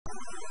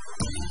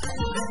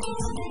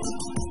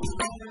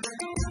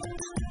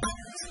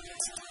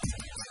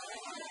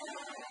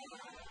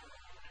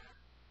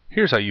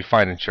Here's how you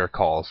find and share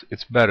calls.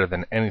 It's better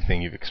than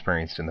anything you've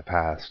experienced in the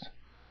past.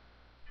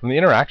 From the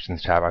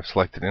Interactions tab, I've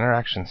selected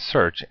Interaction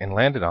Search and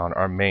landed on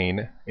our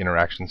main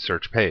Interaction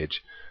Search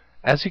page.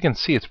 As you can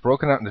see, it's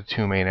broken out into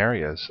two main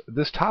areas.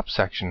 This top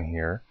section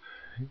here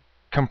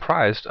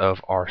comprised of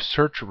our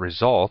search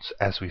results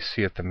as we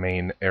see at the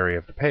main area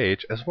of the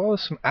page, as well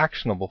as some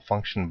actionable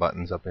function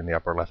buttons up in the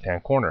upper left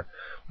hand corner.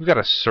 We've got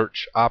a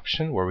search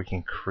option where we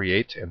can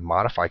create and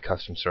modify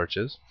custom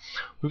searches.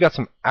 We've got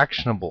some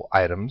actionable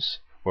items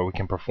where we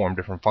can perform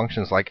different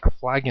functions like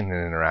flagging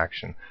an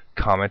interaction,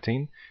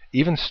 commenting,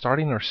 even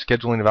starting or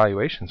scheduling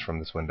evaluations from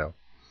this window.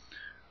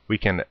 We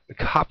can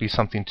copy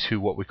something to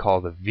what we call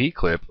the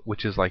V-clip,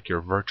 which is like your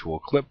virtual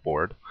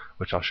clipboard,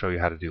 which I'll show you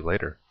how to do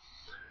later.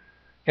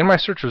 In my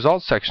search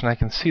results section, I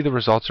can see the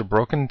results are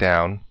broken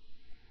down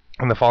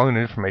and the following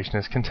information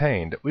is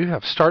contained. We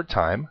have start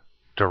time,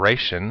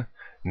 duration,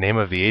 name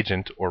of the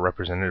agent or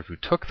representative who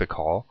took the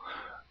call,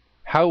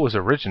 how it was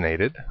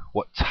originated,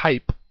 what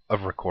type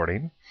of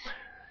recording,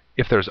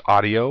 if there's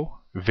audio,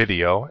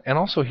 video, and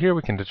also here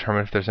we can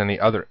determine if there's any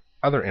other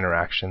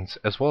interactions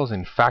as well as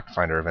any fact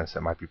finder events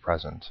that might be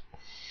present.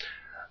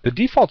 The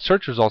default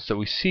search results that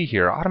we see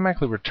here are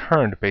automatically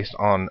returned based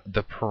on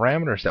the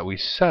parameters that we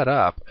set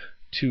up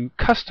to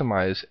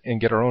customize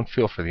and get our own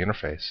feel for the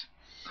interface.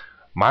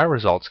 My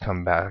results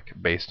come back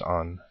based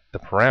on the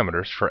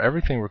parameters for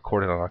everything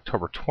recorded on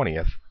October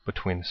 20th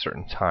between a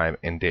certain time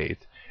and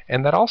date,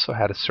 and that also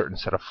had a certain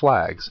set of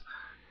flags.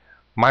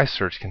 My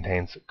search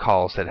contains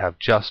calls that have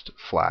just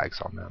flags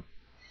on them.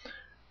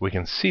 We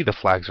can see the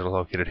flags are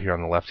located here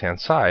on the left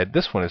hand side.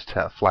 This one is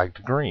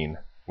flagged green,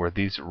 where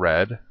these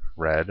red,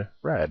 red,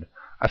 red.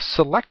 I've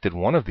selected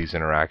one of these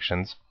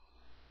interactions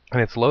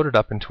and it's loaded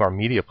up into our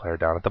media player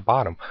down at the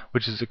bottom,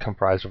 which is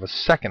comprised of a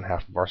second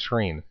half of our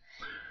screen.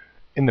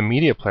 In the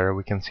media player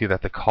we can see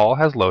that the call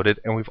has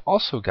loaded, and we've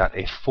also got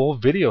a full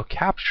video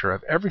capture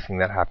of everything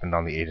that happened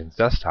on the agent's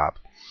desktop.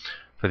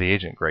 For the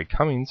agent Greg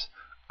Cummings,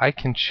 I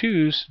can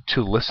choose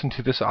to listen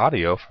to this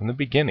audio from the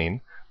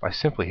beginning by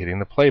simply hitting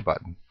the play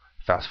button,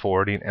 fast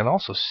forwarding, and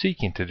also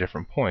seeking to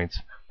different points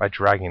by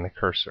dragging the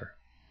cursor.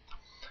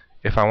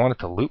 If I wanted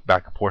to loop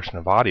back a portion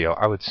of audio,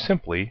 I would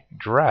simply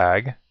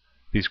drag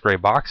these gray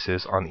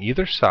boxes on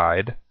either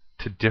side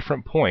to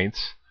different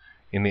points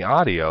in the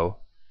audio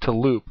to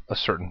loop a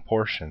certain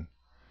portion.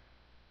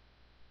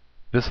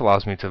 This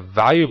allows me to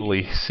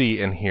valuably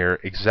see and hear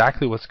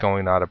exactly what's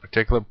going on at a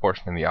particular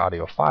portion in the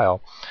audio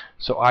file,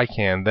 so I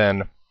can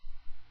then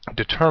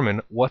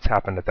determine what's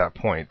happened at that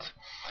point.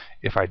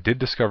 If I did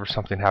discover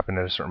something happened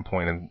at a certain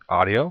point in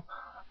audio,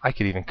 I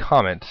could even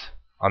comment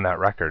on that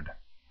record.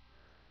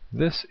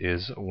 This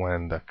is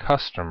when the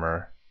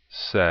customer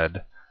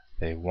said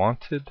they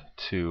wanted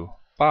to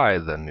buy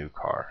the new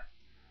car.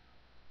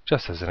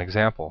 Just as an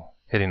example,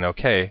 hitting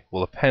OK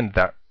will append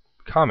that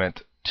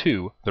comment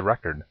to the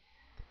record.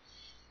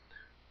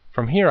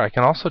 From here I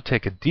can also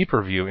take a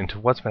deeper view into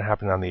what's been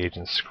happening on the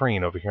agent's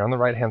screen over here on the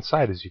right hand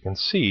side, as you can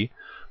see,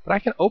 but I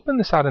can open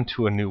this out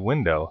into a new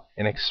window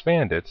and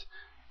expand it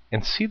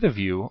and see the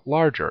view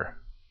larger,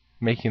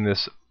 making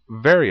this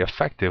very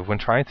effective when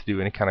trying to do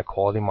any kind of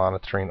quality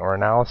monitoring or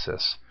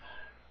analysis.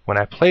 When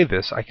I play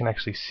this, I can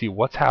actually see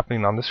what's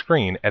happening on the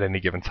screen at any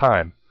given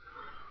time.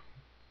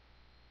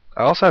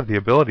 I also have the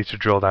ability to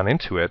drill down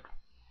into it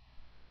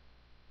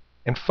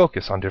and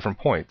focus on different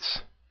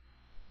points.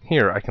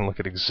 Here I can look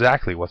at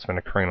exactly what's been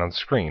occurring on the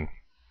screen.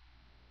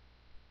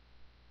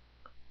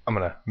 I'm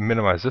going to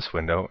minimize this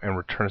window and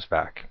return us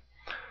back.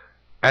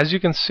 As you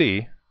can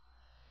see,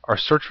 our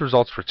search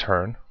results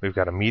return. We've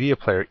got a media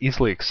player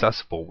easily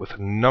accessible with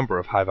a number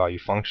of high-value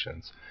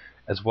functions,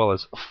 as well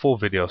as a full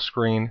video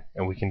screen,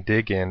 and we can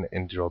dig in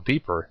and drill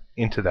deeper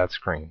into that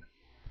screen.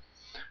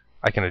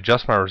 I can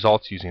adjust my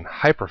results using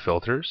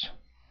hyperfilters,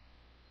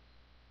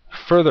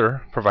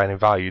 further providing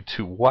value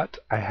to what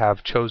I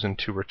have chosen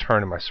to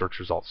return in my search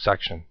results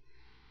section.